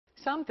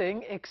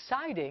Something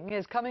exciting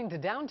is coming to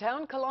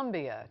downtown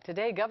Columbia.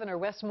 Today, Governor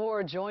Wes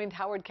Moore joined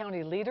Howard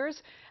County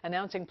leaders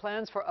announcing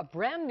plans for a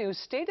brand new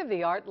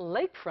state-of-the-art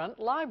lakefront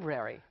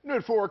library. Noon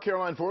at 4,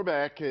 Caroline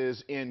Forback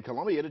is in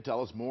Columbia to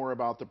tell us more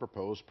about the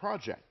proposed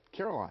project.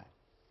 Caroline.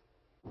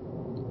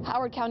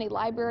 Howard County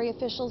Library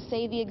officials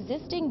say the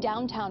existing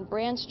downtown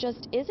branch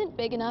just isn't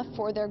big enough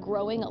for their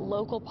growing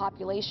local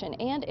population,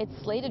 and it's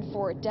slated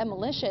for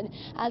demolition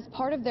as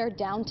part of their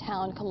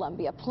downtown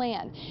Columbia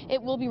plan.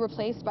 It will be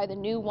replaced by the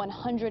new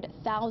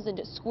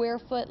 100,000 square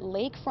foot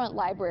lakefront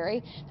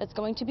library that's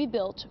going to be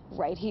built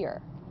right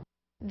here.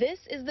 This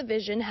is the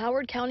vision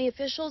Howard County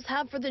officials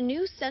have for the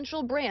new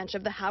central branch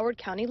of the Howard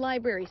County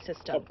Library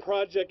System. A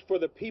project for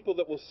the people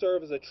that will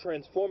serve as a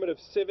transformative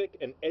civic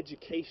and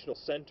educational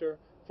center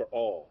for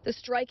all. The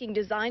striking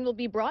design will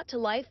be brought to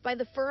life by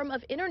the firm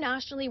of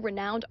internationally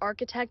renowned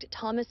architect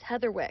Thomas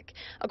Heatherwick.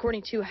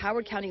 According to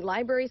Howard County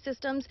Library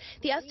Systems,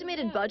 the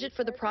estimated budget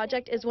for the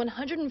project is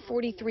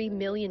 $143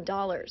 million.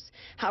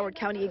 Howard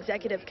County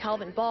Executive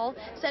Calvin Ball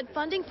said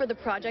funding for the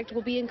project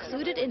will be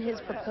included in his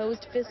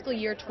proposed fiscal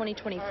year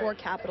 2024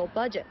 capital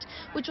budget,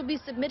 which will be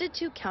submitted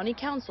to County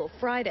Council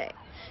Friday.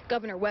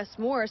 Governor Wes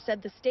Moore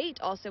said the state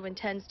also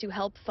intends to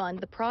help fund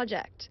the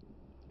project.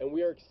 And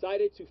we are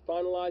excited to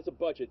finalize a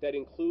budget that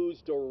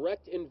includes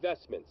direct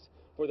investments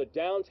for the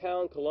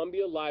downtown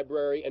Columbia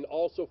Library and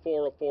also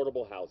for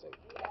affordable housing.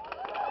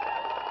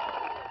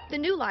 The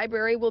new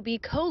library will be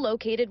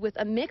co-located with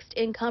a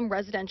mixed-income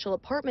residential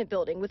apartment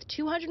building with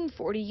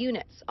 240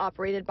 units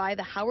operated by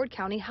the Howard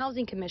County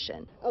Housing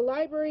Commission. A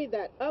library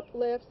that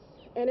uplifts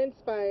and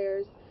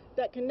inspires,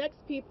 that connects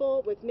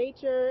people with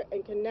nature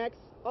and connects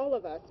all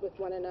of us with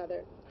one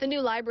another. The new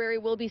library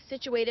will be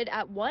situated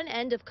at one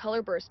end of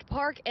Colorburst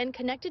Park and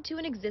connected to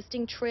an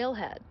existing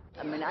trailhead.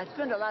 I mean, I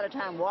spend a lot of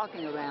time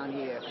walking around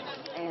here,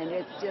 and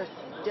it's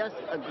just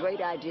a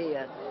great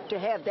idea to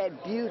have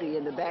that beauty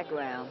in the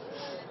background.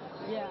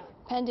 Yeah.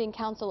 Pending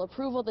council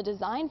approval, the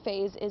design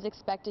phase is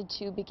expected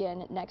to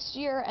begin next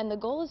year, and the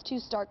goal is to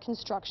start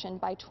construction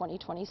by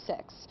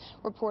 2026.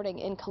 Reporting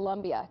in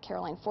Columbia,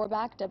 Caroline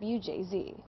Forback, WJZ.